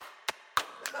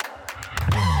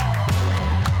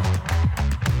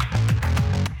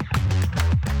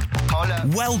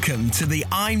Welcome to the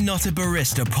I'm Not a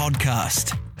Barista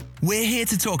podcast. We're here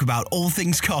to talk about all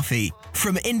things coffee,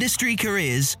 from industry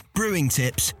careers, brewing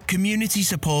tips, community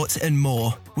support, and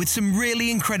more, with some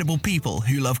really incredible people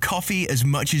who love coffee as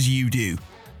much as you do.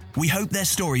 We hope their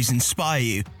stories inspire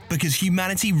you, because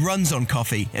humanity runs on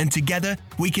coffee, and together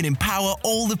we can empower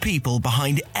all the people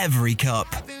behind every cup.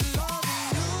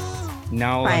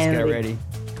 Now let's get ready.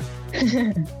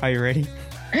 Are you ready?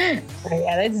 Yeah,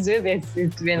 let's do this.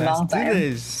 It's been a long time.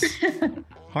 Let's do this.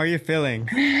 How are you feeling?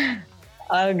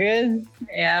 All good?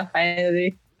 Yeah,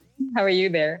 finally. How are you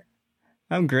there?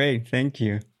 I'm great, thank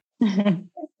you.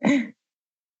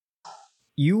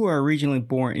 You were originally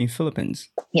born in Philippines.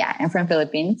 Yeah, I'm from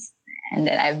Philippines. And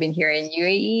then I've been here in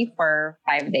UAE for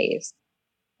 5 days.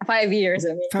 5 years,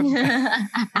 I mean.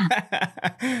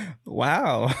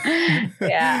 Wow.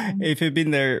 Yeah. If you've been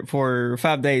there for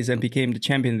 5 days and became the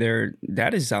champion there,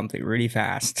 that is something really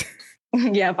fast.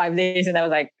 Yeah, 5 days. And I was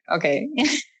like, okay.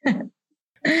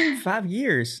 5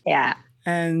 years? Yeah.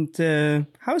 And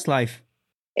how's life?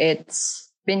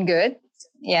 It's been good.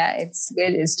 Yeah, it's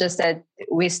good. It's just that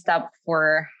we stopped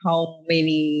for how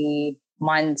many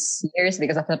months, years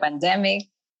because of the pandemic.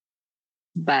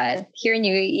 But here in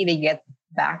UAE, they get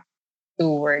back to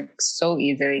work so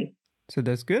easily. So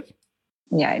that's good?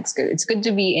 Yeah, it's good. It's good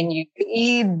to be in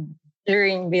UAE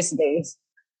during these days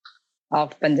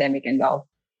of pandemic and all.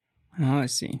 Oh, I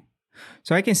see.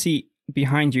 So I can see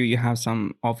behind you, you have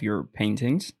some of your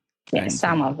paintings. Yeah,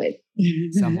 some of it.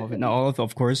 Some of it. Not all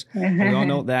of course. We all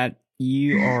know that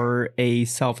you are a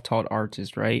self-taught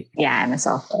artist, right? Yeah, I'm a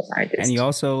self-taught artist. And you're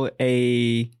also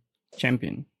a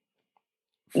champion.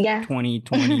 Yeah.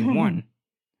 2021.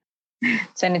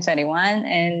 2021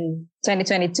 and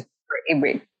 2022 for a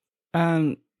break.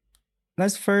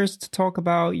 Let's first talk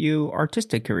about your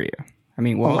artistic career. I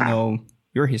mean, we all know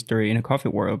your history in the coffee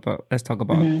world, but let's talk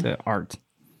about the art.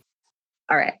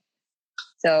 All right.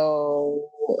 So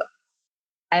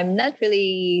I'm not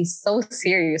really so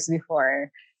serious before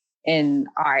in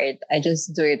art. I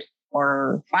just do it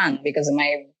for fun because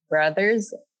my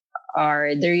brothers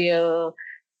are the real,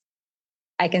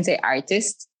 I can say,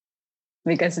 artists,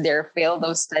 because their field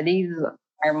of studies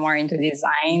are more into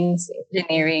designs,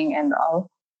 engineering, and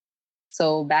all.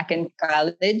 So back in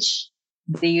college,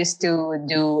 they used to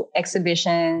do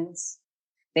exhibitions.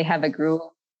 They have a group.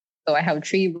 So I have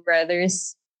 3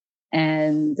 brothers,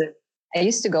 and I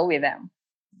used to go with them.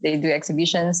 They do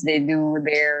exhibitions. They do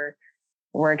their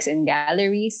works in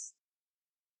galleries.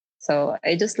 So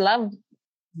I just love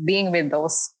being with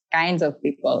those kinds of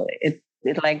people. It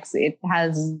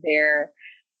has their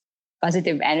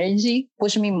positive energy,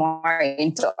 push me more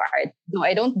into art. Though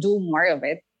I don't do more of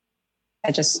it,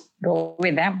 I just go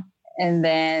with them. And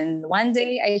then one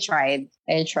day I tried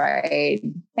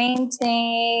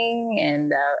painting,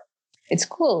 and it's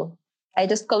cool. I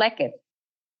just collect it.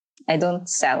 I don't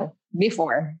sell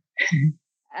before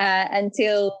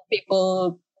until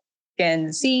people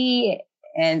can see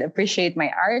and appreciate my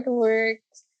artwork.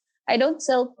 I don't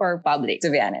sell for public,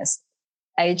 to be honest.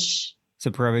 So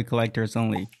private collectors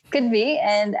only. Could be.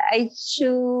 And I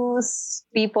choose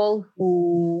people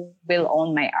who will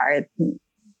own my art.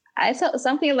 I saw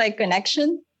something like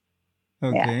connection.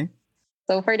 Okay. Yeah.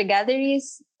 So for the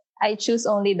galleries, I choose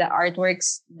only the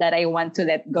artworks that I want to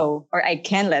let go, or I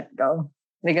can let go.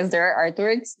 Because there are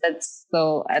artworks that's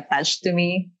so attached to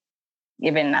me,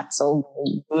 even not so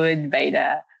good by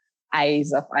the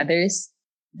eyes of others.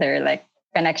 They're like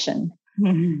connection.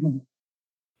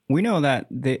 We know that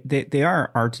they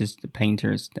are artists,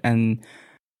 painters, and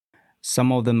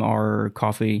some of them are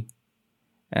coffee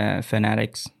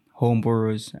fanatics,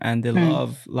 homebrewers, and they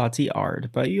love latte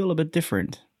art. But you're a little bit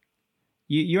different.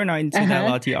 You're not into that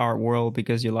latte art world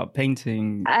because you love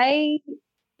painting.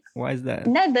 Why is that?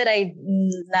 Not that I'm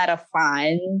not a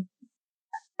fan.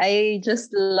 I just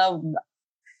love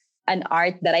an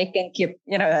art that I can keep.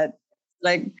 You know,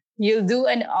 like you do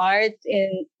an art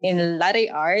in latte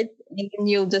art, and then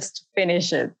you'll just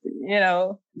finish it. You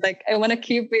know, like I want to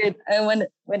keep it.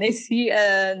 When I see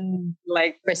a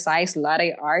like precise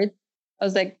latte art, I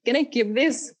was like, can I keep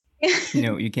this?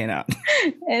 No, you cannot.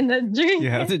 And drink.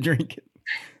 You have to drink it.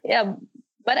 Yeah,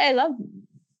 but I love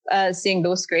seeing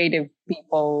those creative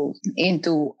people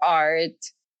into art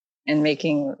and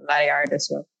making latte art as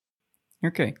well.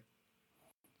 Okay,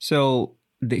 so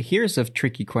here's a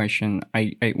tricky question.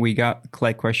 We got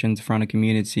collect questions from the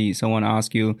community. So I want to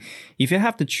ask you, if you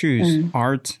have to choose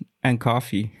art and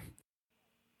coffee,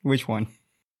 which one?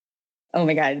 Oh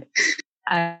my God.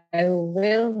 I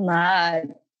will not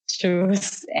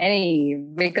choose any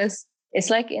because it's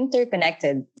like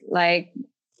interconnected. Like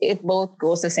it both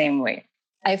goes the same way.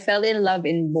 I fell in love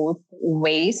in both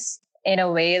ways. In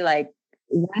a way, like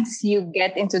once you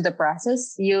get into the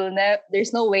process,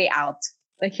 there's no way out.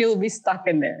 Like you'll be stuck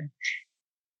in there.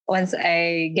 Once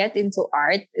I get into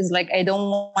art, it's like I don't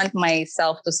want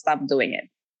myself to stop doing it.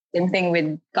 Same thing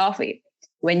with coffee.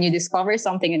 When you discover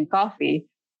something in coffee,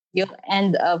 you'll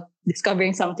end up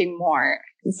discovering something more,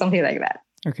 something like that.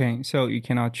 Okay, so you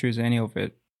cannot choose any of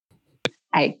it.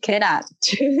 I cannot.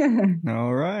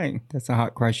 All right. That's a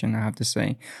hard question, I have to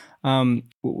say.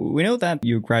 We know that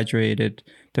you graduated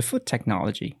the food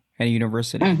technology at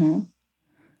university. Mm-hmm.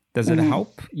 Does it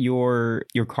help your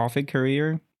coffee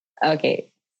career?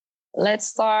 Okay. Let's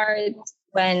start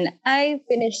when I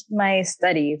finished my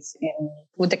studies in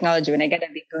food technology, when I got a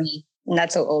degree,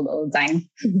 not so old time.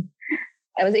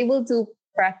 I was able to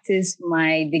practice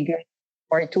my degree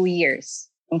for 2 years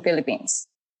in Philippines.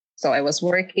 So I was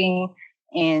working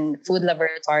in food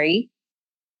laboratory.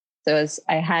 So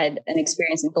I had an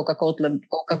experience in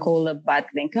Coca-Cola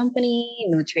bottling company,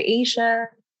 NutriAsia.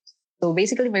 So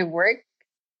basically my work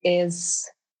is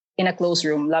in a closed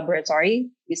room laboratory,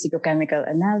 physicochemical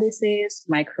analysis,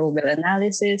 microbial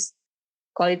analysis,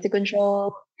 quality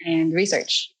control, and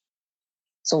research.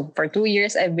 So for 2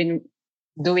 years, I've been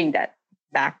doing that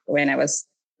back when I was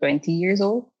 20 years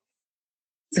old.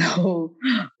 So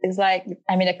it's like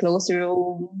I'm in a closed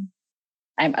room.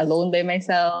 I'm alone by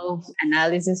myself,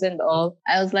 analysis and all.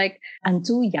 I was like, I'm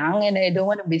too young and I don't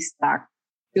want to be stuck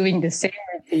doing the same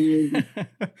routine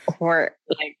for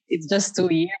like, it's just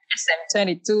 2 years. I'm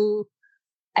 22.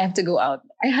 I have to go out.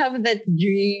 I have that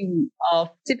dream of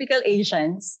typical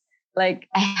Asians. Like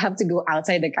I have to go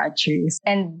outside the countries.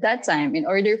 And that time, in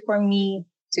order for me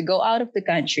to go out of the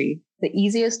country, the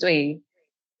easiest way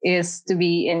is to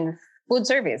be in food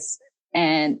service.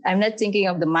 And I'm not thinking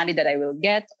of the money that I will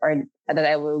get or that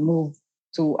I will move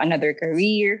to another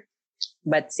career.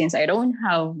 But since I don't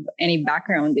have any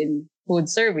background in food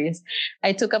service,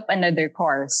 I took up another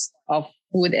course of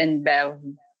food and bev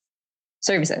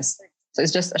services. So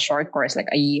it's just a short course, like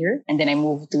a year. And then I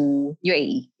moved to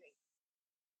UAE.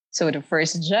 So the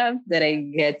first job that I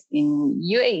get in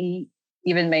UAE,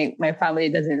 even my family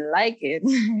doesn't like it.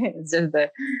 It's just the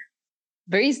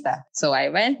barista. So I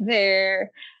went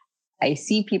there. I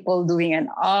see people doing an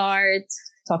art,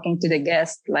 talking to the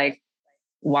guests like,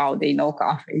 wow, they know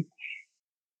coffee.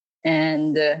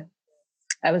 And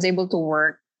I was able to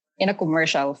work in a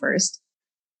commercial first.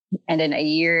 And then a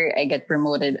year, I get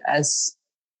promoted as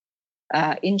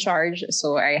in charge.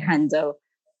 So I handle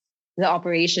the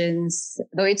operations,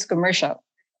 though it's commercial.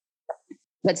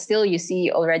 But still, you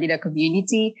see already the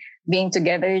community being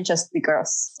together just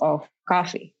because of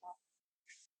coffee.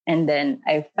 And then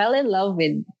I fell in love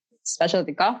with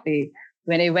specialty coffee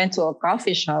when I went to a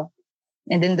coffee shop.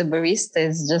 And then the barista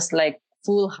is just like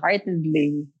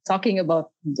full-heartedly talking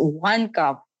about 1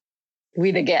 cup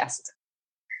with a guest.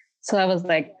 So I was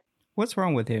like, what's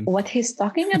wrong with him? What he's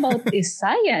talking about is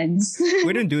science.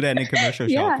 We don't do that in a commercial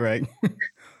shop, right?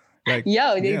 Like, they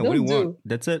what do you don't want?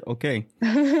 That's it. Okay,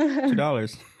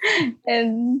 $2.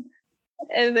 and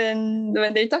then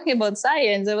when they're talking about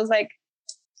science, I was like,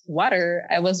 water.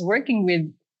 I was working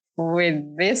with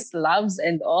these labs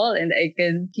and all, and I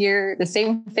can hear the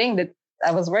same thing that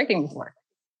I was working for.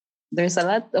 There's a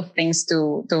lot of things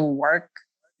to work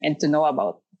and to know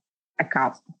about a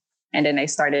cup. And then I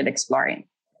started exploring.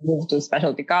 Moved to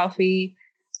specialty coffee,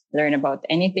 learn about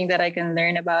anything that I can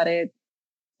learn about it.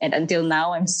 And until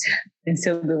now, I'm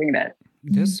still doing that.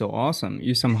 That's so awesome.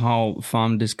 You somehow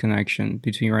found this connection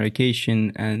between your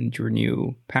education and your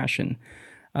new passion.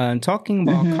 Talking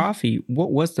about coffee,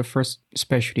 what was the first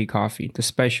specialty coffee, the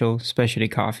specialty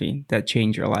coffee that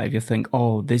changed your life? You think,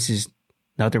 oh, this is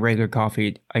not the regular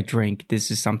coffee I drink.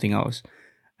 This is something else.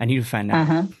 I need to find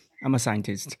out. I'm a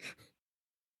scientist.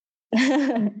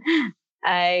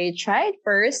 I tried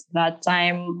first. That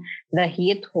time, the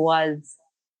heat was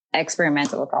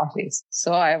experimental coffees.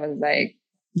 So I was like,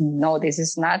 no, this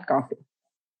is not coffee.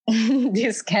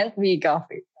 This can't be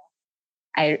coffee.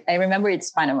 I remember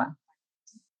it's Panama,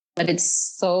 but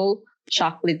it's so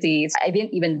chocolatey. I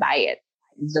didn't even buy it.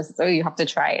 It's just, so you have to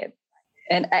try it.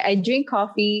 And I drink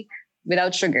coffee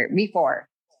without sugar before.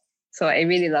 So I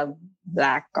really love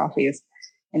black coffees.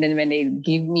 And then when they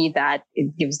give me that,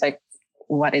 it gives like,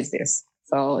 what is this?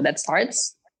 So that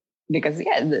starts because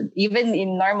even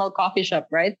in normal coffee shop,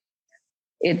 right?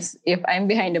 It's if I'm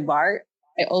behind the bar,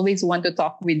 I always want to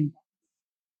talk with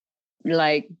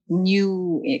like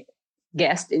new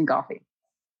guests in coffee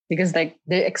because like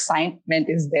the excitement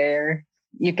is there.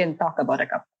 You can talk about a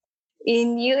cup.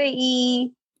 In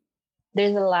UAE,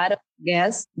 there's a lot of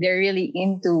guests. They're really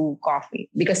into coffee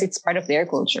because it's part of their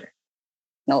culture.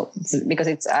 No, because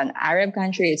it's an Arab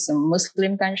country, it's a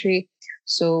Muslim country.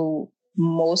 So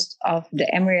most of the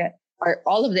Emirate or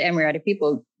all of the Emirati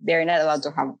people, they're not allowed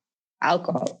to have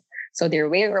alcohol. So their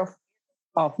way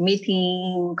of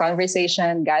meeting,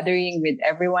 conversation, gathering with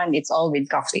everyone, it's all with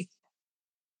coffee.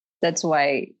 That's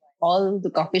why all the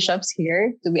coffee shops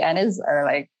here, to be honest, are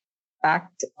like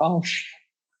packed of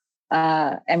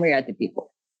Emirati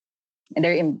people. And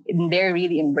they're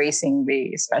really embracing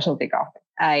the specialty coffee.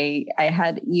 I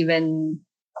had even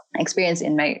experience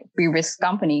in my previous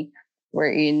company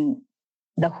wherein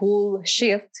the whole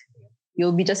shift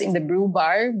you'll be just in the brew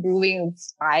bar brewing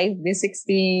 5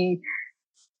 V64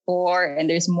 and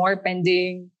there's more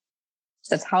pending.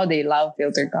 That's how they love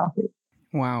filter coffee.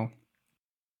 Wow.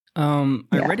 I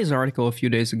read this article a few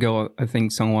days ago. I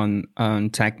think someone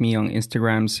tagged me on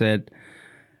Instagram, said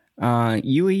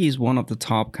UAE is one of the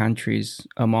top countries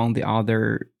among the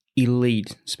other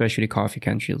elite specialty coffee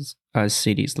countries,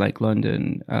 cities like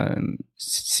London,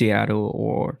 Seattle,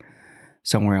 or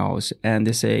somewhere else. And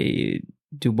they say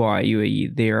Dubai,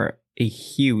 UAE, they are a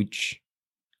huge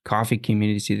coffee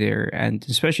community there, and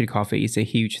especially coffee is a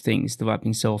huge thing. It's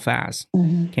developing so fast.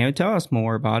 Mm-hmm. Can you tell us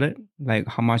more about it? Like,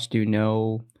 how much do you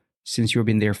know since you've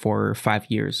been there for 5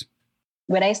 years?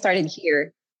 When I started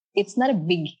here, it's not a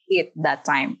big hit that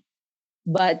time.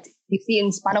 But you see,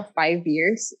 in span of 5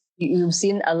 years, you've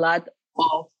seen a lot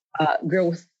of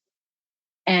growth.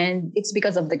 And it's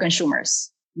because of the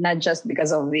consumers, not just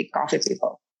because of the coffee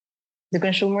people. The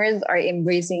consumers are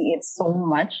embracing it so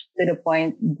much to the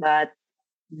point that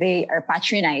they are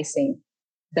patronizing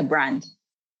the brand.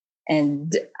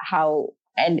 And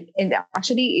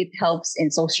actually it helps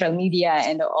in social media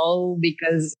and all,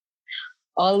 because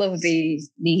all of the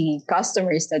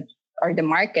customers that are the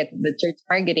market that you're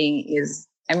targeting is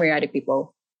Emirati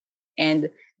people. And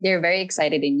they're very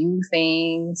excited in new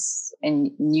things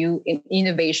and new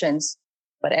innovations,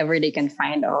 whatever they can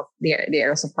find of, they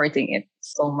are supporting it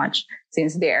so much.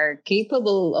 Since they are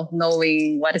capable of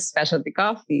knowing what is specialty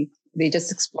coffee, they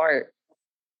just explore.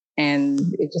 And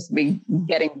it's just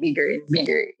getting bigger and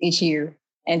bigger each year.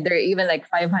 And there are even like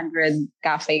 500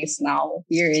 cafes now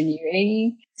here in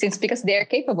UAE, because they're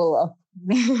capable of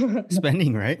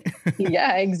spending, right?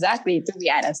 Yeah, exactly. To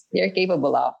be honest, they're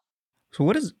capable of. So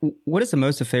what is the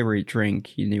most favorite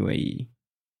drink in UAE?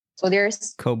 So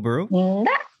there's cold brew.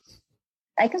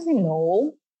 I can say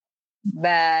no,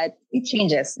 but it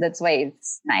changes. That's why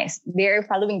it's nice. They're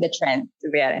following the trend, to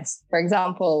be honest. For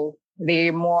example,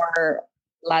 they're more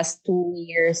last 2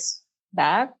 years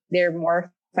back, they're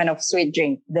more fan of sweet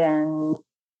drink than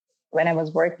when I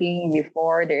was working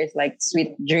before. There's like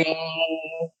sweet drink,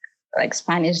 like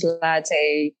Spanish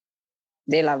latte.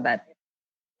 They love that.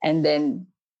 And then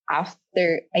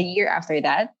after a year after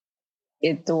that,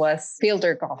 it was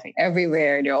filter coffee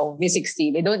everywhere. They're all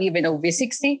V60. They don't even know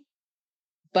V60,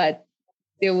 but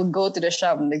they will go to the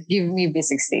shop and like, give me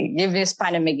V60, give me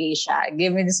Panama Geisha,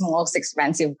 give me the most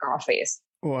expensive coffees.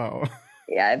 Wow.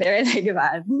 Yeah, they're like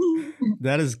that.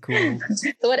 That is cool.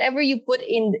 So whatever you put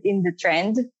in the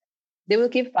trend, they will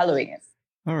keep following it.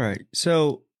 All right.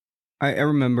 So I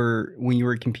remember when you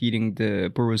were competing the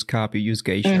Brewers Cup, you used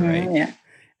Geisha, right? Yeah.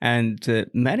 And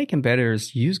many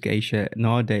competitors use Geisha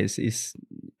nowadays.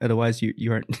 Otherwise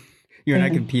you're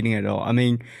not competing at all. I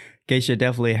mean, Geisha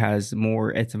definitely has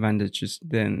more advantages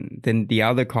than the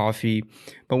other coffee.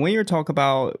 But when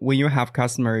you have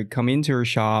customer come into your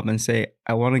shop and say,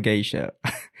 I want a Geisha,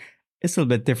 it's a little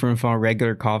bit different from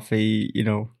regular coffee,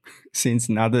 since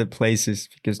in other places,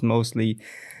 because mostly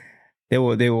they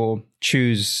will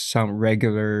choose some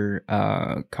regular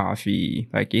coffee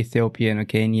like Ethiopian or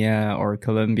Kenya or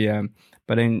Colombia.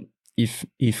 But then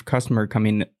if customer come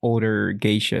in order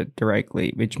Geisha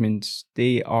directly, which means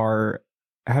they are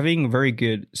having very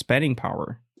good spending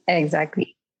power.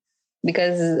 Exactly.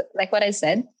 Because like what I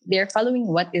said, they're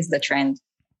following what is the trend.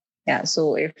 Yeah.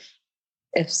 So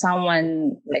if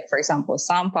someone, like for example,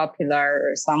 some popular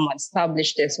or someone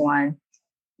established this one,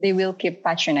 they will keep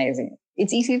patronizing.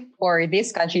 It's easy for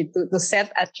this country to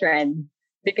set a trend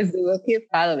because they will keep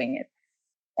following it.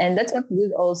 And that's what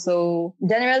good also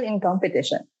general in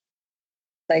competition.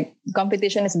 Like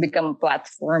competition has become a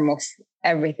platform of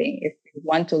everything. If you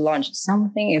want to launch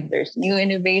something, if there's new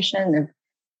innovation,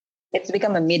 it's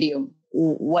become a medium.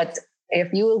 What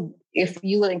if you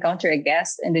will encounter a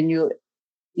guest and then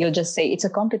you'll just say it's a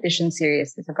competition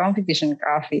series, it's a competition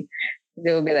coffee.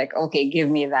 They'll be like, okay, give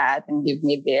me that and give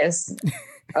me this.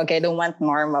 Okay, I don't want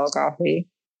normal coffee.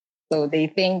 So they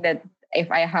think that if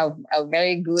I have a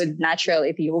very good natural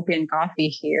Ethiopian coffee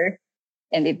here,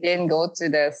 and it didn't go to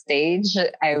the stage,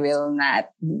 I will not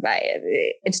buy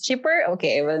it. It's cheaper.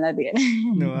 Okay, I will not get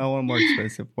it. No, I want a more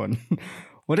expensive one.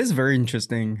 What is very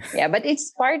interesting. Yeah, but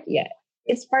it's part. Yeah,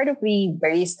 it's part of the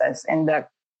baristas and the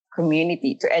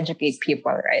community to educate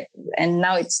people, right? And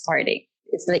now it's starting.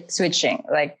 It's like switching,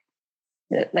 like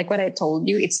what I told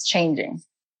you. It's changing.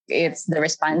 It's the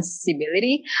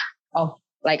responsibility of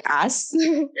like us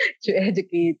to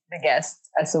educate the guests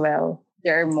as well.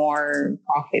 There are more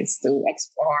coffees to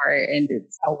explore, and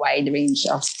it's a wide range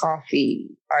of coffee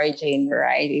origin,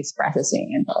 varieties,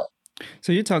 processing, and all.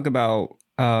 So you talk about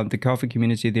the coffee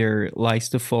community there likes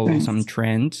to follow some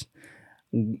trends.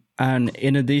 And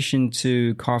in addition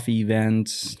to coffee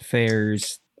events,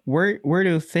 fairs, where do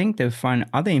you think they find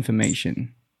other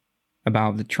information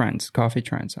about the trends, coffee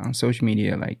trends on social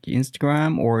media like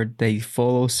Instagram, or they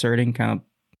follow certain kind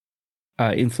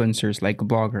of influencers like a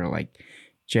blogger like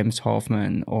James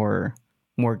Hoffman or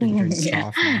Morgan Drinks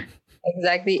Coffee?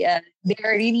 Exactly. They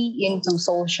are really into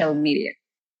social media,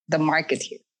 the market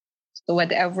here. So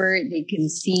whatever they can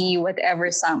see, whatever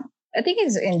I think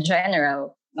it's in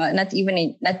general, not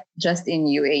just in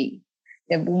UAE.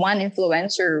 If one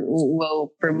influencer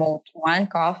will promote one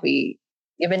coffee,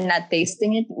 even not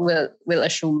tasting it, will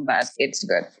assume that it's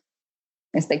good.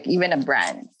 It's like even a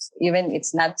brand, even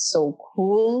it's not so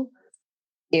cool.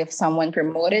 If someone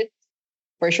promote it,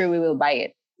 for sure we will buy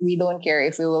it. We don't care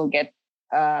if we will get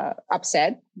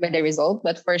upset by the result,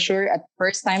 but for sure at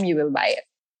first time you will buy it.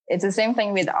 It's the same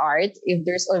thing with art. If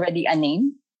there's already a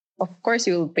name, of course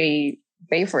you will pay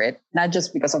for it, not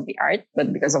just because of the art,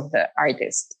 but because of the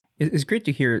artist. It's great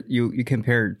to hear you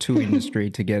compare two industry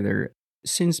together.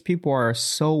 Since people are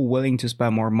so willing to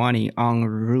spend more money on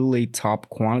really top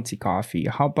quality coffee,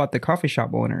 how about the coffee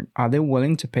shop owner? Are they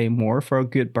willing to pay more for a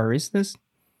good baristas?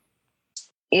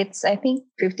 It's, I think,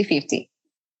 50-50.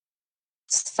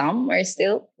 Some are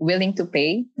still willing to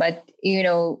pay, but in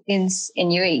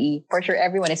UAE, for sure,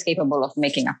 everyone is capable of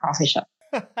making a coffee shop.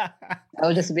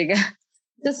 Oh, just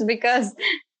because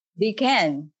they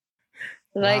can.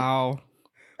 Like, wow,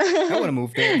 I want to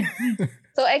move there.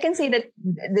 So I can say that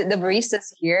the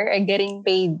baristas here are getting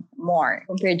paid more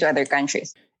compared to other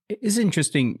countries. It's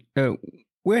interesting.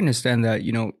 We understand that,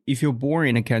 if you're born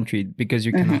in a country, because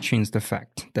you cannot change the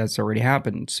fact that's already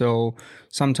happened. So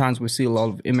sometimes we see a lot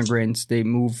of immigrants, they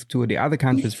move to the other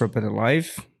countries for a better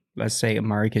life. Let's say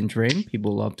American dream.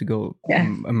 People love to go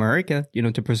to America,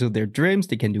 to pursue their dreams.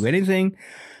 They can do anything.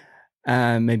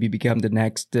 Maybe become the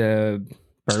next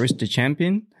barista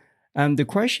champion. The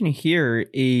question here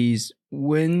is,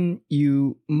 when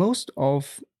most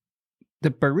of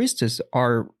the baristas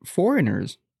are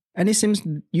foreigners, and it seems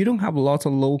you don't have lots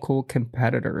of local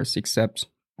competitors, except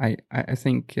I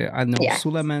think I know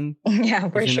Suleiman. Yeah,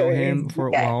 for sure. Know him for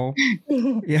a while.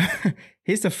 Yeah,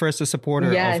 he's the first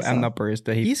supporter of I'm Not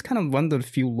Barista. He's kind of one of the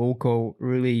few local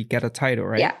really get a title,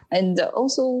 right? Yeah, and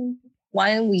also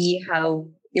while we have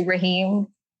Ibrahim,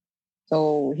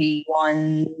 so he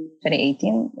won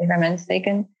 2018, if I'm not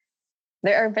mistaken.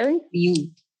 There are very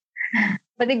few,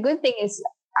 but the good thing is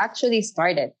actually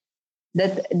started.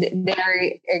 That they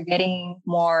are getting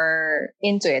more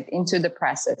into the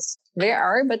process. There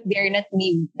are, but they're not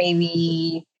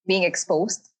maybe being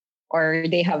exposed, or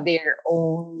they have their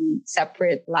own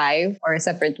separate life or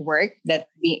separate work. That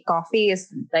the coffee is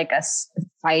like a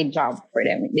side job for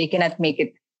them. They cannot make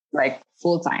it like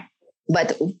full time.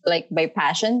 But like by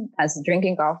passion, as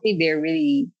drinking coffee, they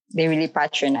really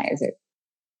patronize it.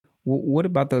 What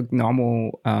about the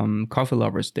normal coffee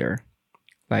lovers there?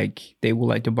 Like, they would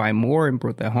like to buy more and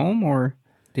brew at home, or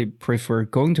they prefer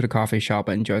going to the coffee shop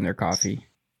and enjoying their coffee?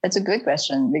 That's a good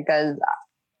question, because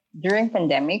during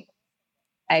pandemic,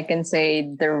 I can say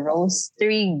the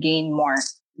roastery gained more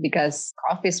because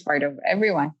coffee is part of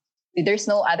everyone. There's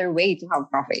no other way to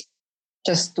have coffee.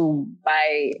 Just to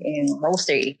buy in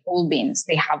roastery whole beans,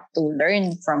 they have to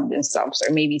learn from themselves,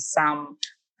 or maybe some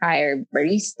hire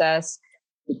baristas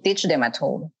to teach them at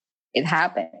home. It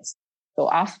happens. So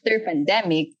after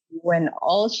pandemic, when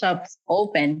all shops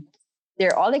open,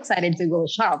 they're all excited to go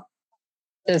shop,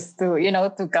 just to,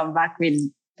 to come back with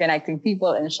connecting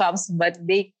people in shops. But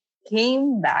they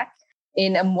came back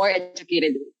in a more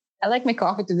educated way. I like my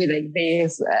coffee to be like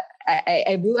this.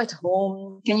 I brew at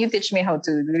home. Can you teach me how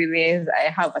to do this?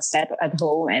 I have a set at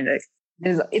home, and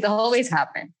it always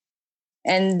happens.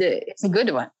 And it's a good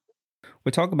one.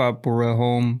 We talk about brew at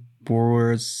home,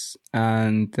 brewers,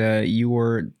 and you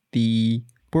were the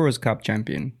Brewers Cup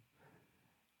champion.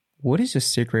 What is the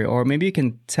secret? Or maybe you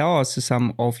can tell us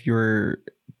some of your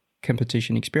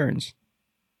competition experience.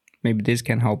 Maybe this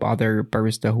can help other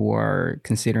baristas who are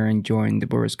considering joining the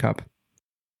Brewers Cup.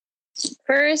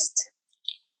 First,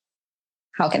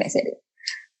 how can I say it?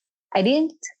 I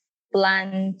didn't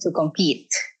plan to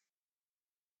compete,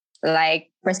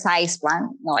 like precise plan.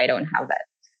 No, I don't have that.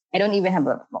 I don't even have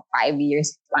a 5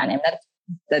 years plan. I'm not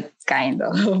that kind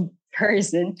of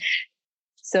person.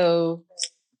 So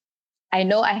I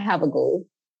know I have a goal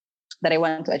that I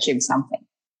want to achieve something.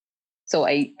 So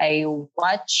I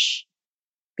watch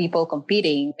people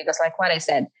competing because, like what I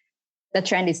said, the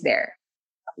trend is there.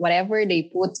 Whatever they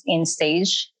put in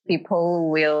stage, people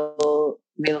will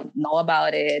know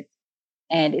about it.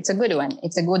 And it's a good one.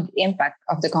 It's a good impact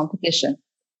of the competition.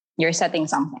 You're setting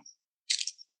something.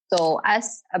 So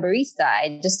as a barista,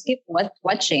 I just keep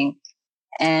watching.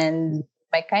 And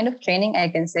my kind of training, I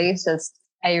can say, is just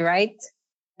I write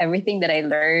everything that I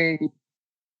learned,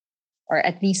 or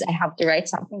at least I have to write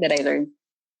something that I learned.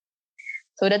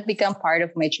 So that become part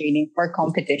of my training for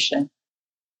competition.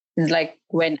 It's like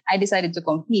when I decided to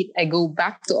compete, I go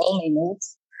back to all my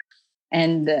notes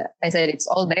and I said it's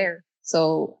all there.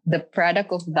 So the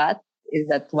product of that is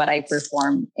that what I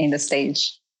perform in the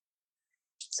stage.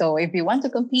 So if you want to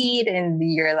compete and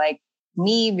you're like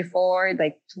me before,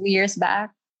 like 2 years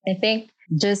back, I think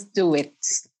just do it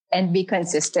and be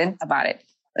consistent about it.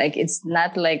 Like it's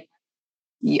not like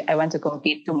I want to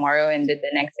compete tomorrow and then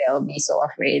the next day I'll be so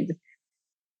afraid.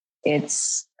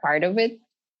 It's part of it.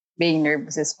 Being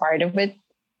nervous is part of it,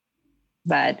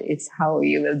 but it's how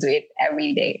you will do it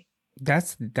every day.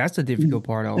 That's the difficult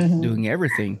part of doing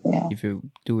everything. Yeah. If you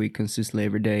do it consistently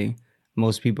every day,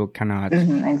 most people cannot.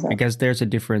 Exactly. I guess there's a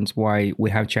difference why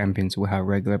we have champions, we have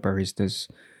regular baristas.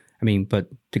 I mean, but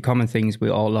the common thing is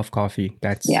we all love coffee.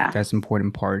 That's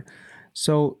important part.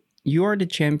 So you are the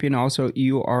champion. Also,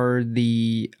 you are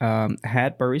the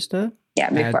head barista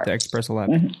at the Espresso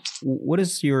Lab. What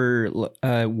is your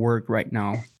work right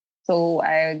now? So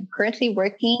I'm currently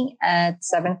working at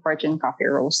 7 Fortune Coffee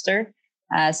Roaster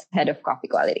as head of coffee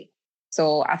quality.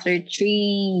 So after 3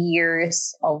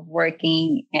 years of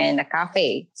working in a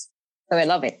cafe, so I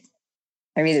love it.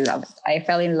 I really love it. I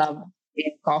fell in love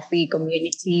with coffee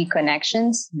community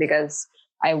connections because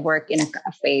I work in a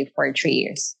cafe for 3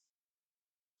 years.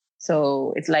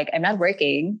 So it's like I'm not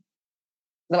working,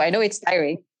 though I know it's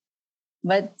tiring.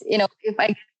 But, if I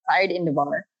get tired in the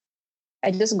bar, I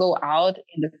just go out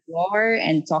in the floor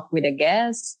and talk with the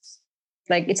guests.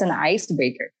 Like it's an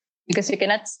icebreaker because you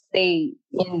cannot stay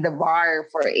in the bar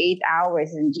for 8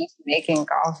 hours and just making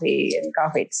coffee and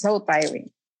coffee. It's so tiring,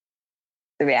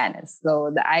 to be honest.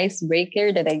 So the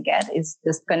icebreaker that I get is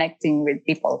just connecting with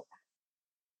people.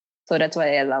 So that's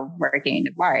why I love working in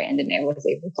the bar. And then I was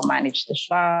able to manage the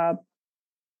shop.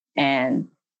 And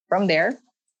from there,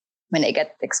 when I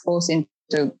get exposed into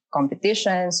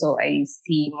competition, so I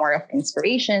see more of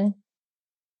inspiration,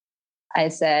 I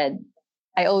said,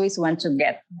 I always want to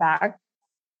get back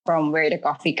from where the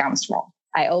coffee comes from.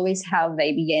 I always have the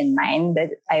idea in mind that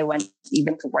I want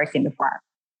even to work in the farm.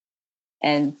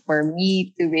 And for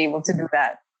me to be able to do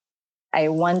that, I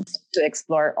want to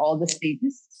explore all the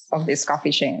stages of this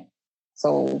coffee chain.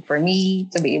 So for me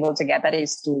to be able to get that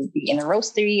is to be in a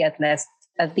roastery, at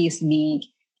least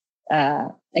be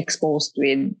exposed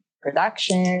with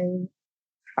production,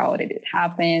 how did it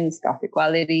happen, coffee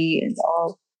quality and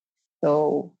all.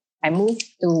 So I moved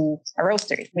to a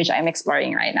roastery, which I'm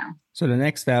exploring right now. So the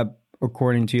next step,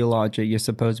 according to your logic, you're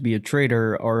supposed to be a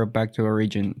trader or back to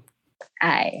origin.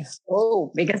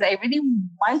 Because I really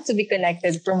want to be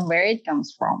connected from where it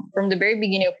comes from. From the very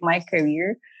beginning of my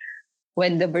career,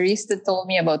 when the barista told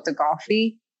me about the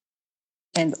coffee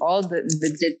and all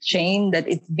the chain that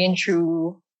it's been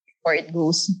through before it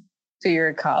goes to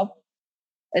your cup,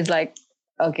 it's like,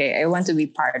 okay, I want to be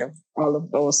part of all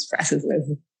of those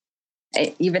processes.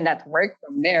 Even that work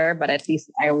from there, but at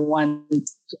least I want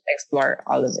to explore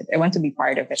all of it. I want to be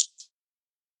part of it.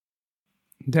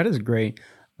 That is great.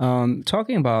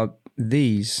 Talking about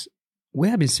these, we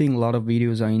have been seeing a lot of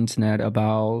videos on internet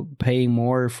about paying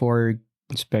more for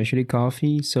specialty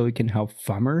coffee so it can help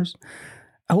farmers.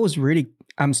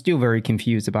 I'm still very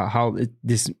confused about how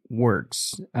this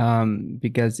works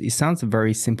because it sounds a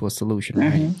very simple solution,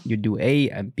 right? You do A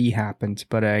and B happens,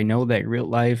 but I know that in real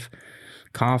life,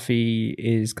 coffee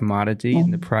is commodity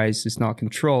and the price is not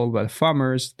controlled by the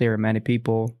farmers. There are many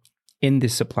people in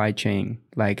this supply chain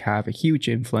have a huge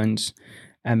influence,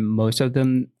 and most of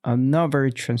them are not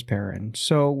very transparent.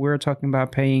 So we're talking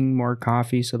about paying more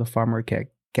coffee so the farmer can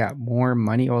get more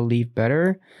money or live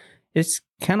better. It's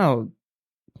kind of,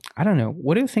 I don't know.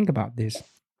 What do you think about this?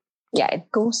 Yeah,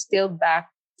 it goes still back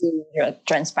to your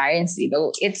transparency,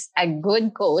 though. It's a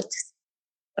good quote.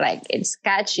 Like, it's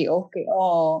catchy. Okay.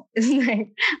 Oh, it's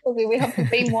like, okay, we have to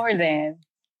pay more then.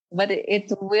 but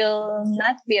it will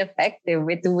not be effective.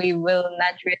 We will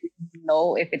not really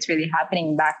know if it's really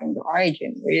happening back in the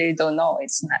origin. We really don't know.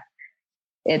 It's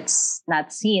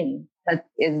not seen. That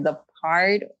is the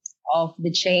part of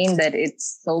the chain that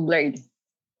it's so blurred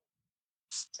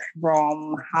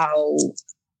from how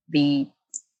the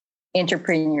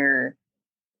entrepreneur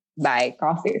buy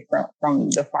coffee from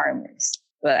the farmers.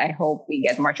 But I hope we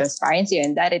get more transparency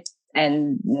in that,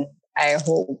 and I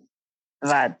hope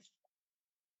that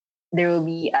there will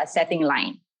be a setting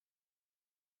line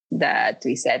that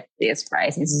we set this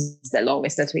price is the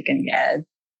lowest that we can get,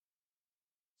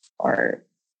 or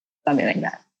something like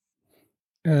that.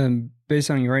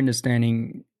 Based on your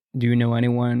understanding, do you know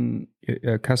anyone,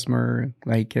 a customer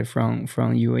like from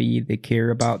UAE, they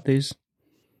care about this?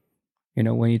 You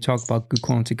know, when you talk about good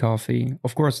quality coffee,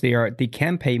 of course they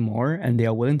can pay more and they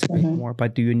are willing to pay more.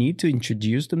 But do you need to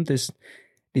introduce them this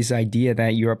idea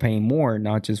that you are paying more,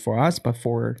 not just for us, but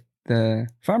for the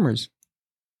farmers?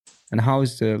 And how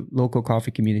is the local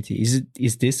coffee community?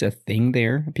 Is this a thing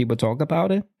there? People talk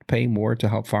about it, paying more to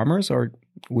help farmers, or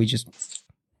we just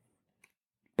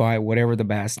buy whatever the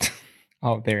best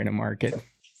out there in the market?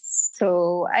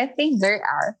 So I think there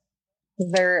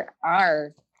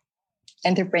are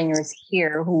entrepreneurs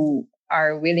here who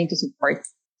are willing to support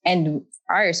and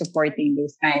are supporting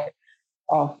those kind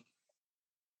of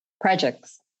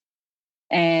projects.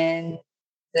 And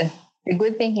the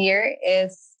good thing here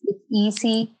is it's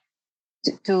easy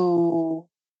to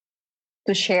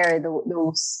share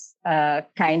those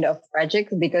kind of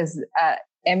projects because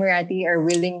Emirati are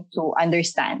willing to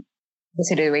understand the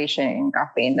situation in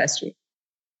coffee industry.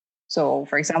 So,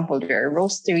 for example, there are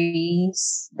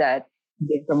roasteries that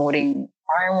they're promoting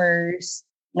farmers,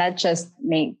 not just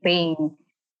paying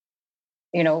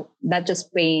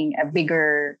a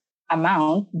bigger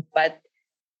amount, but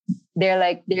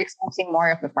they're exposing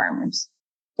more of the farmers.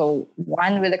 So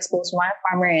one will expose one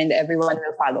farmer and everyone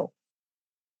will follow.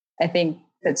 I think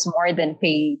that's more than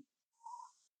paying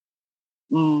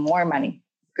more money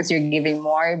because you're giving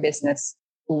more business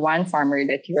to one farmer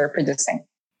that you are producing.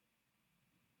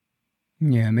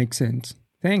 Yeah, makes sense.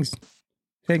 Thanks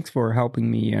for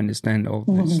helping me understand all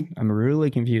this. I'm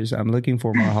really confused. I'm looking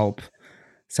for more help.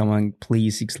 Someone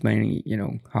please explain,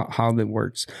 how that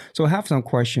works. So I have some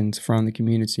questions from the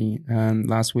community.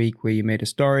 Last week we made a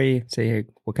story. Say, hey,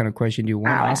 what kind of question do you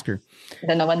want to ask her?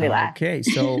 Then no one will ask. Okay,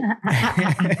 so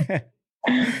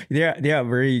they are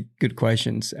very good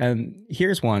questions. And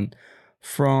here's one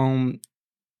from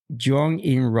Jong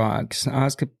In Rocks.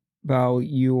 Ask about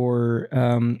your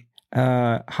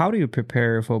how do you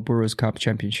prepare for Brewers Cup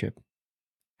Championship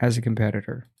as a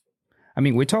competitor? I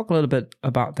mean, we talk a little bit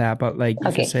about that, but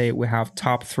if you say we have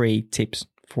top 3 tips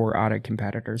for other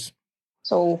competitors.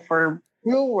 So for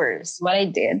brewers, what I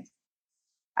did,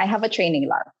 I have a training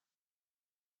log.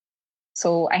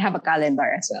 So I have a calendar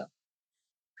as well.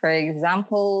 For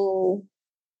example,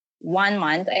 1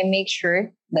 month, I make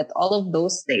sure that all of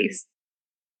those days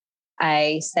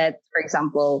I set, for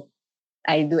example,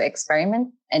 I do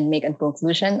experiment and make a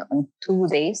conclusion on 2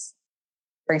 days.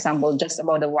 For example, just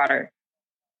about the water.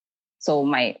 So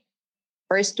my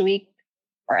first week,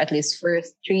 or at least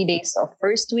first 3 days of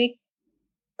first week,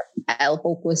 I'll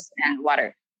focus on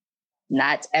water,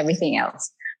 not everything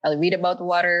else. I'll read about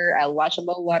water. I'll watch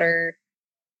about water,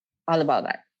 all about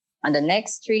that. On the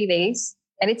next 3 days,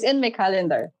 and it's in my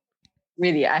calendar.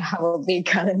 Really, I have a big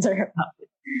calendar about it.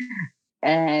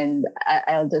 And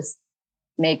I'll just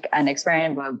make an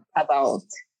experiment about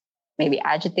maybe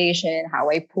agitation,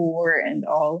 how I pour and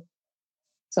all.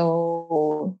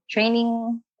 So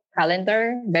training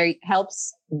calendar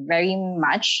helps very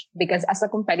much because as a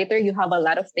competitor, you have a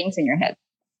lot of things in your head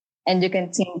and you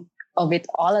can think of it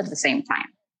all at the same time.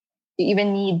 You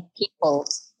even need people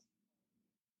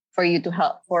for you to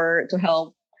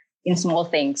help in small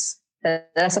things.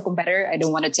 That as a competitor, I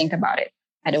don't want to think about it.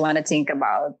 I don't want to think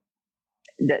about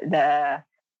the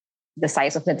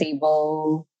size of the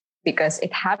table because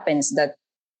it happens that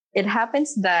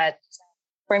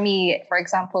for me, for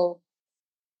example,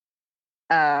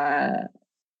 the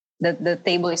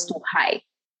table is too high.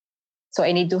 So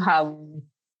I need to have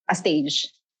a stage,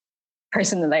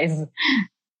 personalized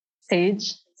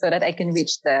stage, so that I can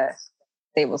reach the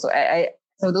table. So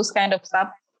so those kind of stuff,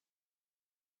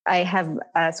 I have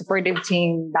a supportive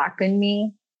team back on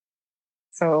me.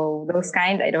 So those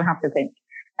kind, I don't have to think.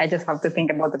 I just have to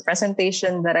think about the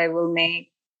presentation that I will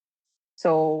make.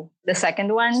 So the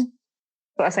second one,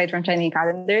 so aside from training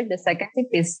calendar, the second tip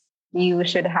is you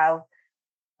should have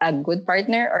a good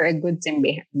partner or a good team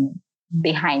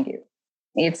behind you.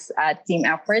 It's a team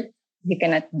effort. You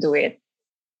cannot do it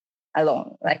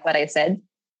alone. Like what I said,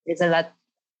 there's a lot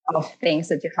of things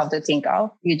that you have to think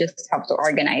of. You just have to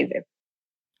organize it.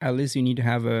 At least you need to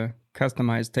have a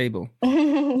customized table.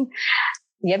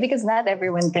 Yeah, because not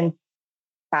everyone can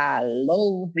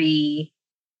follow the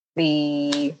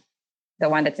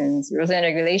one that's in rules and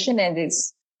regulation, and it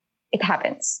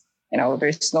happens.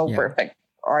 There's no perfect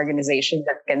organization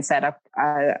that can set up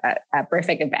a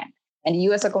perfect event. And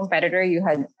you as a competitor, you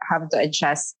have to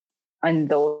adjust on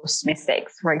those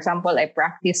mistakes. For example, I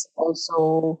practice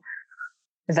also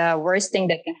the worst thing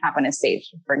that can happen on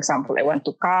stage. For example, I want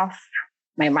to cough,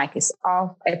 my mic is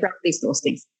off. I practice those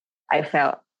things. I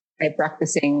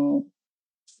practicing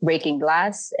breaking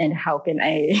glass, and how can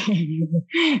I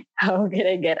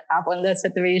get up on that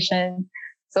situation?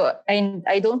 So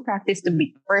I don't practice to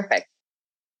be perfect.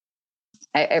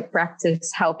 I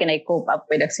practice how can I cope up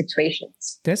with the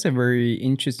situations. That's a very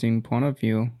interesting point of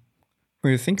view.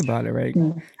 When you think about it, right?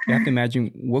 Mm. You have to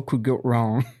imagine what could go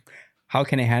wrong. How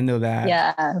can I handle that?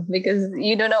 Yeah, because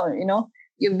you don't know,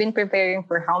 you've been preparing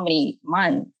for how many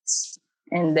months,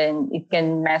 and then it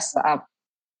can mess up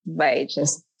by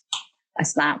just a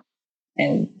snap.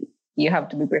 And you have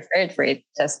to be prepared for it,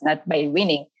 just not by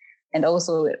winning. And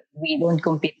also, we don't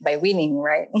compete by winning,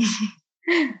 right?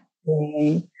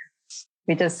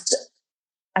 we just,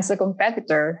 as a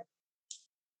competitor,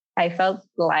 I felt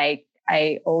like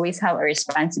I always have a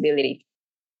responsibility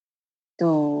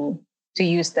to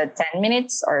use the 10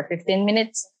 minutes or 15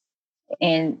 minutes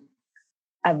in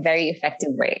a very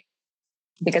effective way,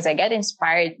 because I get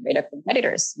inspired by the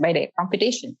competitors, by the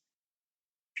competition.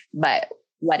 But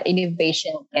what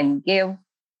innovation can give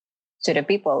to the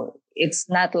people, it's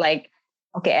not like,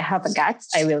 okay, I have a guts,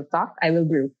 I will talk, I will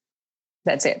brew.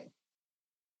 That's it.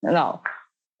 No,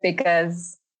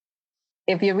 because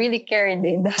if you really care in the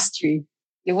industry,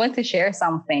 you want to share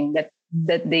something that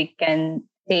they can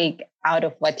take out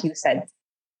of what you said.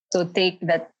 So take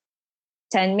that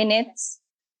 10 minutes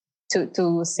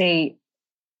to say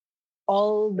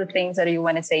all the things that you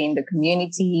want to say in the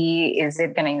community. Is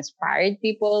it going to inspire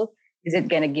people? Is it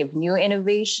going to give new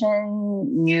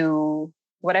innovation,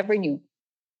 whatever new?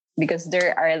 Because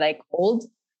there are like old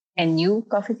and new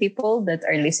coffee people that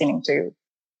are listening to you.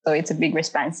 So it's a big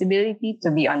responsibility to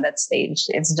be on that stage.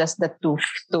 It's just that to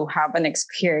have an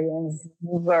experience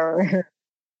or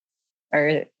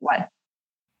what?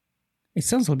 It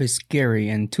sounds a little bit scary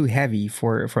and too heavy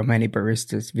for many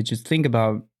baristas. If you just think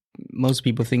about, most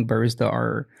people think barista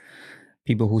are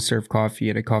people who serve coffee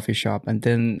at a coffee shop, and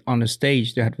then on the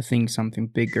stage they have to think something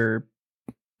bigger,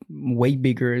 way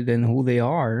bigger than who they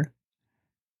are.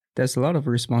 There's a lot of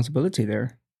responsibility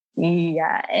there.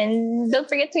 Yeah, and don't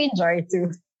forget to enjoy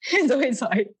too. It's always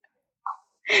hard.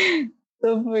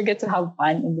 Don't forget to have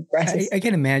fun in the process. I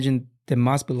can imagine there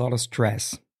must be a lot of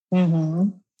stress. Mm-hmm.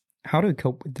 How do you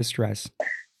cope with the stress?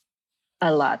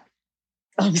 A lot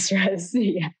of stress,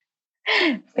 yeah.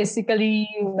 Physically,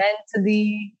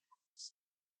 mentally.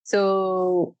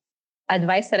 So,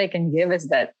 advice that I can give is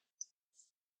that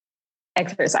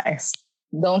exercise.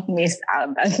 Don't miss out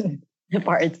on the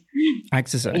part.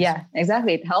 Exercise. Yeah,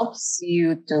 exactly. It helps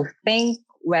you to think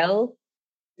well,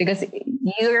 because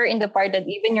you're in the part that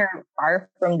even you're far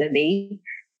from the day,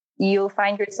 you'll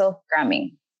find yourself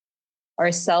cramming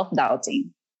or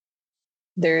self-doubting.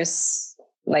 There's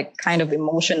like kind of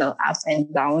emotional up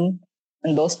and down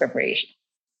on those preparations.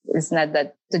 It's not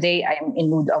that today I'm in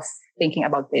mood of thinking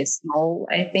about this. No,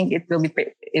 I think it will be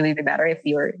better if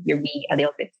you're be a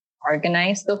little bit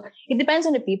organized. So it depends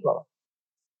on the people.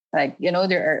 Like,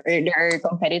 there are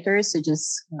competitors who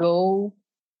just go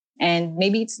and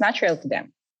maybe it's natural to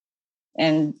them.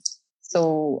 And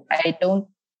so I don't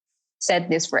set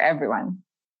this for everyone.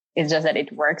 It's just that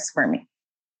it works for me.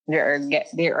 There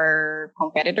are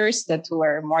competitors who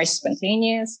are more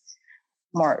spontaneous,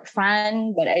 more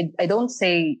fun, but I don't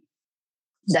say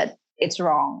that it's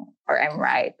wrong or I'm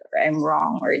right or I'm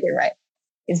wrong or they're right.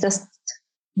 It's just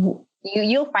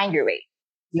you'll find your way.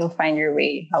 You'll find your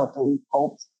way how to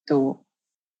cope to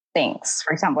things.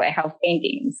 For example, I have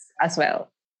paintings as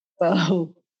well.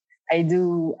 So I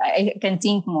can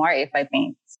think more if I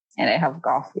paint, and I have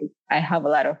coffee. I have a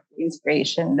lot of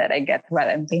inspiration that I get while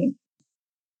I'm painting.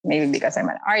 Maybe because I'm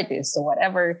an artist. So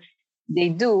whatever they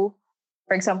do,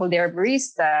 for example, they are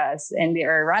baristas and they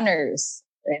are runners,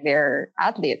 and they're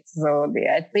athletes. So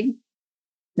I think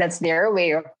that's their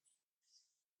way of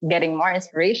getting more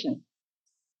inspiration.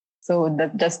 So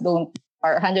that just don't,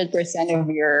 or 100% of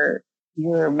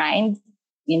your mind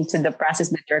into the process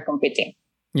that you're competing.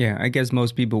 Yeah, I guess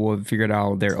most people will figure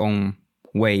out their own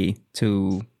way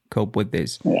to cope with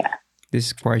this. Yeah.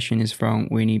 This question is from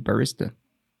Winnie Barista.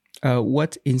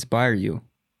 What inspires you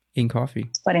in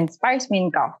coffee? What inspires me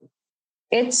in coffee?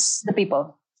 It's the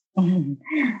people.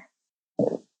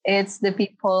 It's the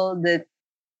people that,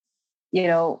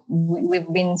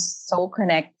 we've been so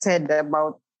connected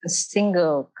about a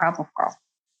single cup of coffee.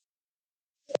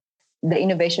 The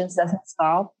innovations doesn't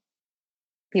stop.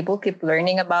 People keep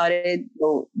learning about it.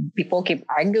 Well, people keep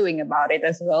arguing about it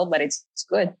as well, but it's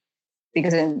good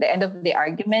because in the end of the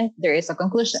argument, there is a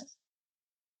conclusion.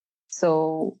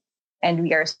 So, and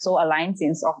we are so aligned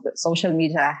since of the social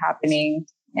media happening.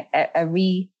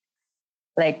 Every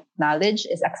knowledge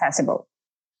is accessible.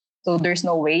 So there's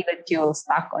no way that you'll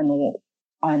stuck on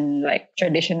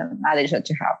traditional knowledge that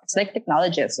you have. It's like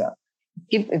technology as well.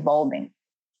 Keep evolving.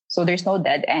 So there's no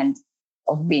dead end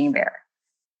of being there.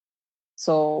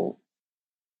 So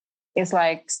it's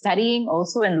like studying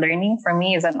also and learning for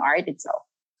me is an art itself.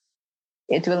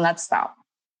 It will not stop.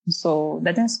 So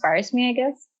that inspires me, I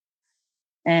guess.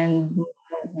 And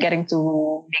getting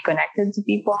to be connected to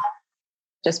people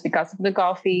just because of the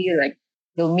coffee. Like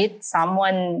you'll meet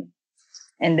someone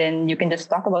and then you can just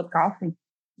talk about coffee.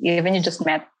 Even you just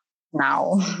met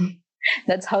now.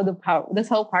 That's how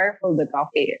powerful the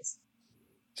coffee is.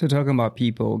 So talking about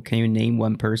people, can you name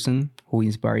one person who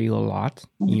inspired you a lot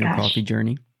in your coffee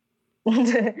journey?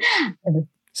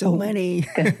 So many.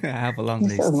 I have a long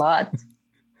list. A lot.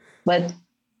 But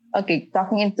okay,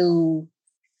 talking into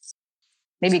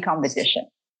maybe competition.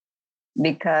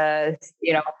 Because,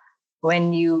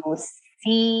 when you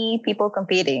see people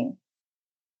competing,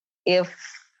 if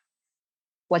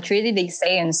what really they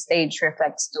say on stage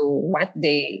reflects to what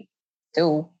they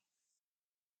do,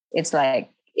 it's like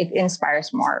it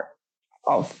inspires more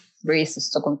of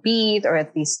baristas to compete, or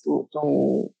at least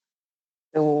to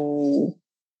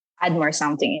add more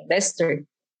something in this.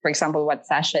 For example, what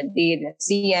Sasha did in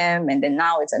CM, and then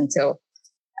now it's until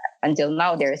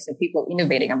now there's people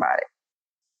innovating about it.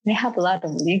 They have a lot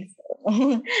of leaks.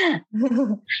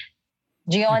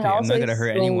 Gion I'm not gonna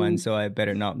hurt anyone, so I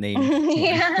better not name.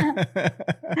 Yeah.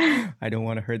 I don't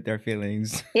want to hurt their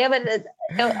feelings. Yeah, but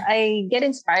I get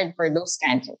inspired for those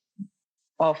kinds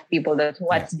of people that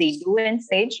what they do on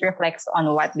stage reflects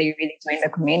on what they really do in the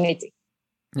community.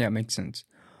 Yeah, makes sense.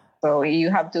 So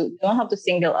you don't have to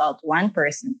single out one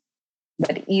person,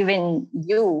 but even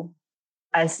you,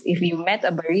 as if you met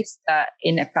a barista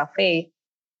in a cafe,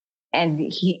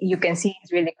 and you can see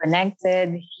he's really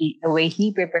connected. The way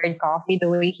he prepared coffee, the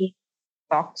way he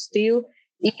talks to you,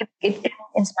 it can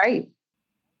inspire you.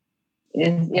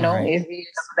 If you know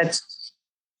that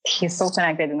he's so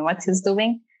connected in what he's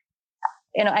doing.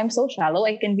 I'm so shallow.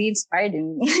 I can be inspired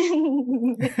in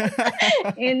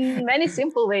in many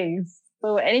simple ways.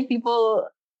 So any people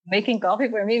making coffee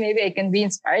for me, maybe I can be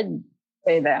inspired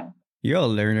by them. You're a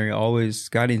learner. You always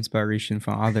got inspiration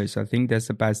from others. I think that's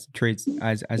the best trait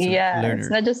as a learner. It's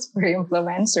not just for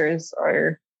influencers,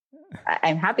 or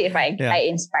I'm happy if I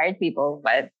inspired people,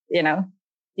 but you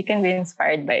can be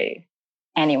inspired by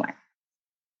anyone.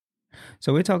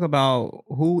 So we talk about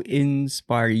who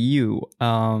inspired you.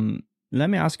 Let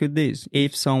me ask you this.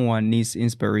 If someone needs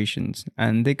inspirations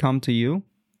and they come to you,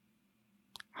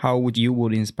 how would you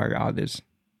inspire others?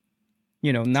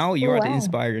 Now you are the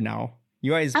inspirer now.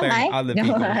 You are inspiring other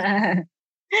people.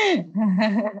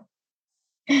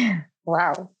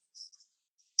 Wow.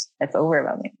 That's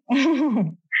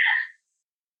overwhelming.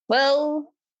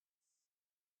 Well,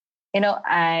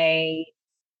 I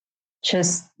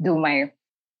just do my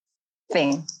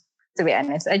thing, to be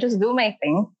honest. I just do my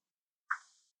thing.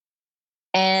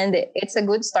 And it's a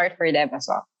good start for them as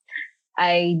well.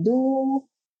 I do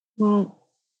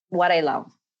what I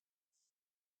love.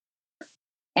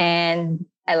 And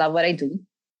I love what I do.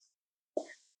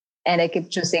 And I keep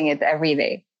choosing it every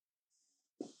day.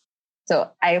 So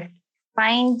I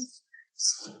find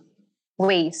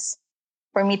ways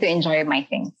for me to enjoy my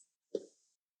things.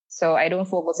 So I don't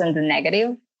focus on the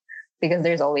negative, because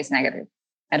there's always negative.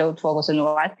 I don't focus on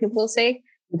what people say,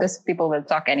 because people will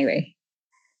talk anyway.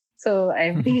 So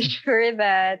I make sure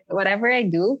that whatever I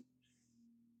do,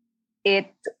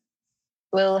 it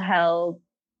will help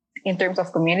in terms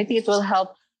of community. It will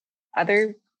help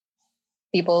other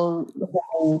people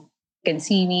who can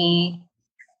see me,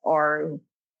 or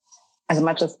as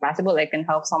much as possible, I can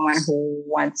help someone who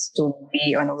wants to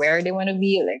be on where they want to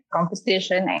be, like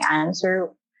competition. I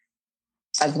answer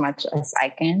as much as I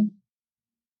can.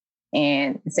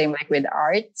 And same like with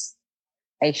arts,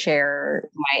 I share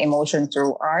my emotion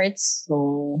through arts.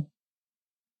 So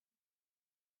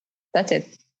that's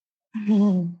it.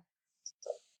 All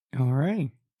right.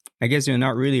 I guess you're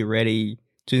not really ready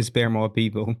to inspire more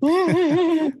people.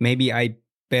 Maybe I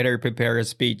better prepare a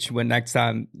speech when next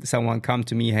time someone come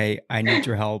to me, hey, I need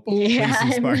your help. Please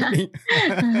inspire me.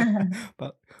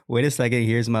 But Wait a second.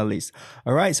 Here's my list.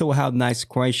 All right. So we have next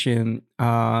question.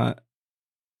 Oh,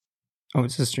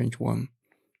 it's a strange one.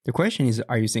 The question is,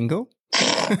 are you single?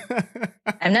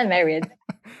 I'm not married.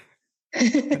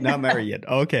 Not married yet.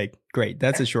 Okay, great.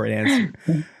 That's a short answer.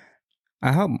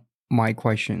 I have my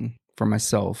question for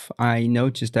myself. I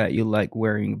noticed that you like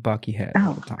wearing bucket hat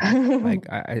all the time. Like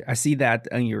I see that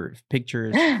in your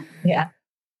pictures. Yeah.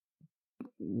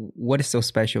 What is so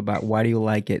special about? Why do you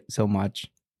like it so much?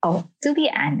 Oh, to be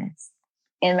honest,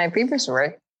 in my previous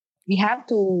work, we have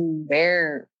to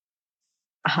wear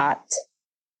a hat.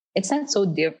 It's not so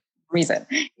deep reason.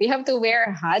 We have to wear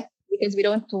a hat because we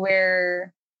don't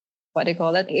wear what they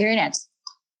call it, hairnet.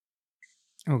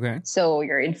 Okay. So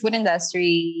you're in food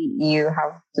industry, you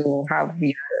have to have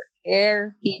your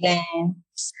hair hidden.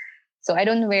 So I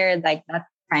don't wear like that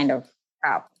kind of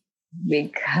cap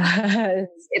because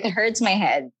it hurts my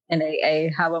head and I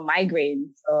have a migraine,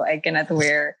 so I cannot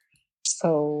wear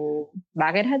so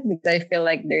bucket hat because I feel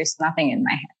like there's nothing in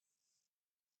my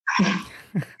head.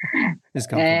 It's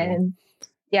comfortable. And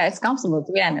yeah, it's comfortable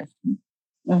to be honest.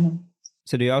 Mm-hmm.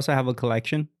 So do you also have a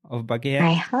collection of bucket I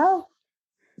hats? have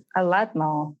a lot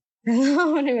now.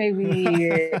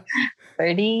 Maybe 30. I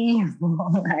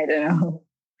don't know.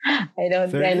 I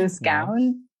 30? lose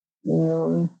count.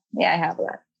 Yeah, I have a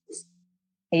lot.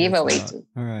 I give That's away a lot. too.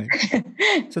 All right.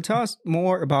 So tell us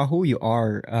more about who you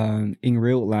are in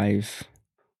real life.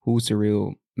 Who's the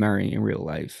real Mary in real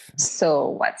life? So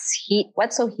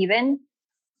what's so hidden?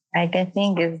 I can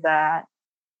think is that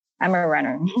I'm a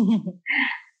runner.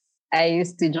 I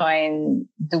used to join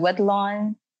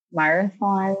duathlon,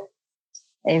 marathon.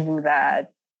 I do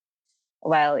that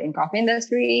while in coffee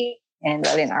industry and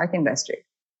while in art industry.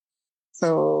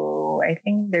 So I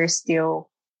think there's still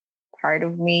part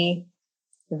of me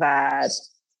that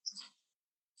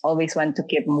always want to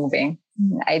keep moving.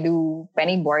 I do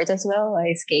penny boards as well.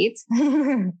 I skate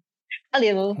a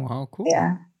little. Wow, cool.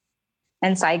 Yeah.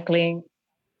 And cycling.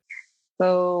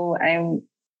 So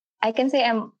I can say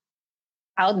I'm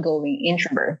outgoing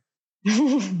introvert.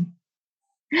 So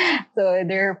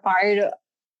they're part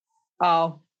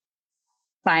of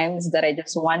times that I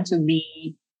just want to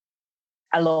be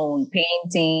alone,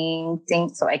 painting,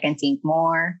 think so I can think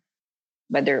more.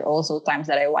 But there are also times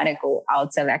that I want to go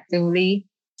out selectively.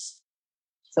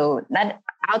 So not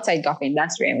outside coffee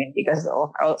industry, I mean, because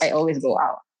I always go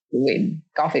out with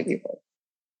coffee people.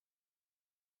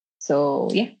 So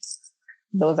yeah,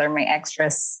 those are my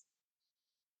extras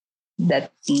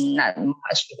that not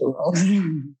much people know.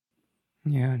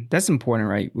 Yeah, that's important,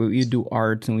 right? When you do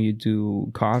art and when you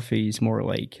do coffee, it's more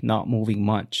like not moving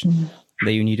much.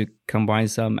 That you need to combine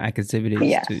some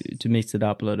activities to mix it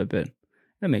up a little bit.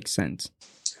 That makes sense.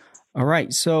 All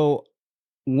right. So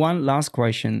one last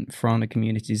question from the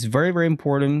community is very, very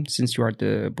important since you are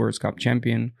the Barista Cup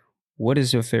champion. What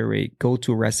is your favorite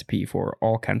go-to recipe for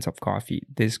all kinds of coffee?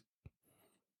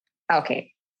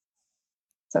 Okay.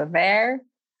 So I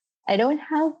don't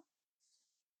have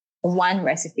one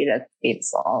recipe that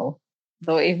fits all.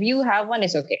 So if you have one,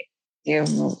 it's okay. If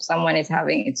someone is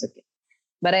having, it's okay.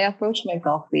 But I approach my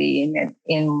coffee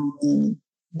in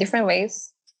different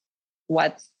ways.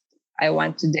 What I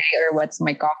want today, or what's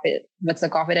the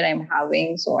coffee that I'm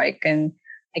having. So I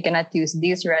cannot use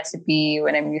this recipe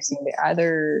when I'm using the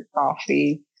other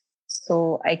coffee.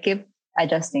 So I keep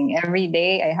adjusting. Every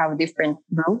day I have different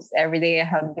brews. Every day I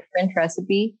have different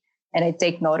recipe, and I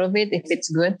take note of it if it's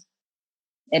good.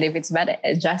 And if it's bad, I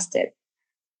adjust it.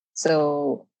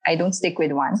 So I don't stick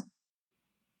with one.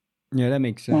 Yeah, that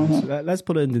makes sense. Let's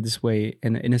put it into this way,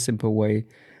 in a simple way.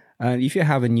 If you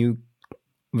have a new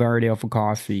variety of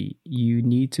coffee, you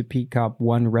need to pick up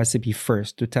one recipe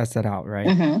first to test that out,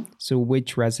 right? So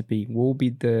which recipe will be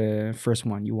the first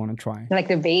one you want to try? Like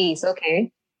the base, okay.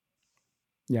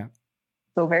 Yeah.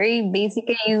 So very basic,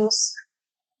 I use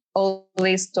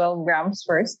always 12 grams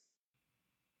first.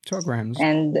 12 grams.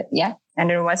 And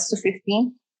then once to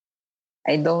 15.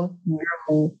 I don't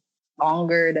brew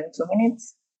longer than 2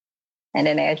 minutes. And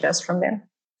then I adjust from there.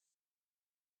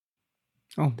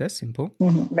 Oh, that's simple.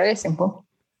 Very simple.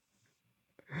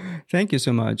 Thank you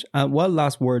so much. One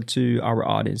last word to our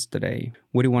audience today.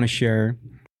 What do you want to share?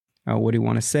 What do you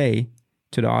want to say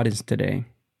to the audience today?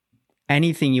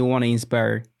 Anything you want to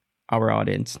inspire our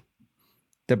audience,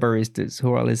 the baristas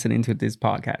who are listening to this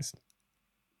podcast?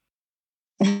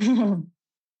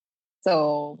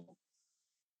 So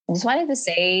I just wanted to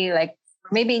say, like,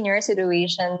 maybe in your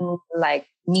situation, like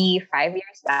me 5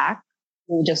 years back,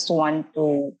 who just want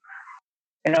to,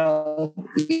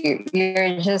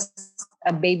 you're just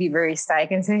a baby barista, I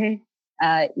can say.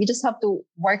 You just have to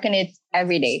work on it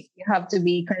every day. You have to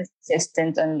be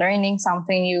consistent on learning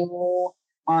something new,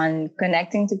 on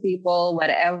connecting to people.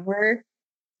 Whatever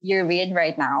you read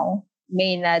right now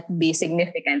may not be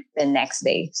significant the next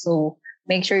day. So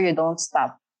make sure you don't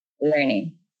stop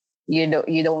learning. You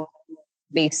don't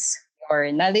base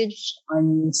your knowledge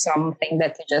on something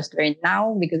that you just learned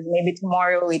now, because maybe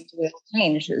tomorrow it will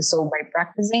change. So by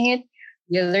practicing it,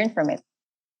 you'll learn from it.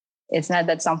 It's not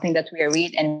that something that we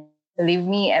read, and believe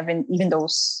me, even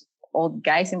those old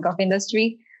guys in coffee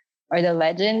industry or the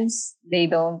legends, they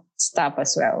don't stop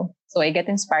as well. So I get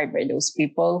inspired by those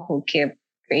people who keep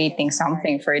creating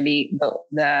something for the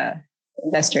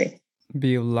industry.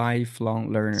 Be a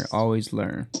lifelong learner, always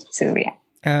learn. So yeah.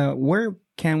 Where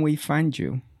can we find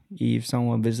you if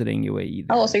someone visiting UAE?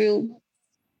 There? Oh, so you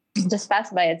just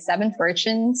pass by at 7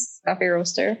 Fortunes Coffee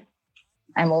Roaster.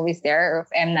 I'm always there. Or if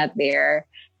I'm not there,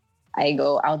 I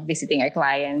go out visiting our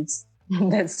clients.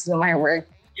 That's my work.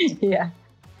 Yeah.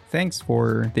 Thanks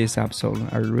for this episode.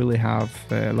 I really have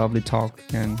a lovely talk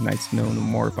and nice to know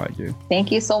more about you.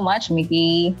 Thank you so much,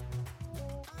 Mickey.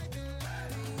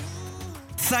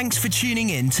 Thanks for tuning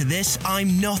in to this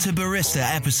I'm Not a Barista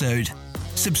episode.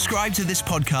 Subscribe to this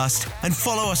podcast and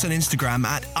follow us on Instagram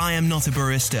at I Am Not a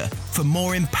Barista for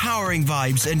more empowering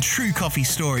vibes and true coffee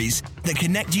stories that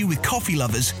connect you with coffee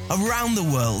lovers around the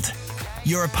world.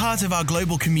 You're a part of our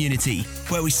global community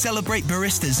where we celebrate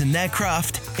baristas and their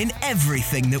craft in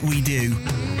everything that we do.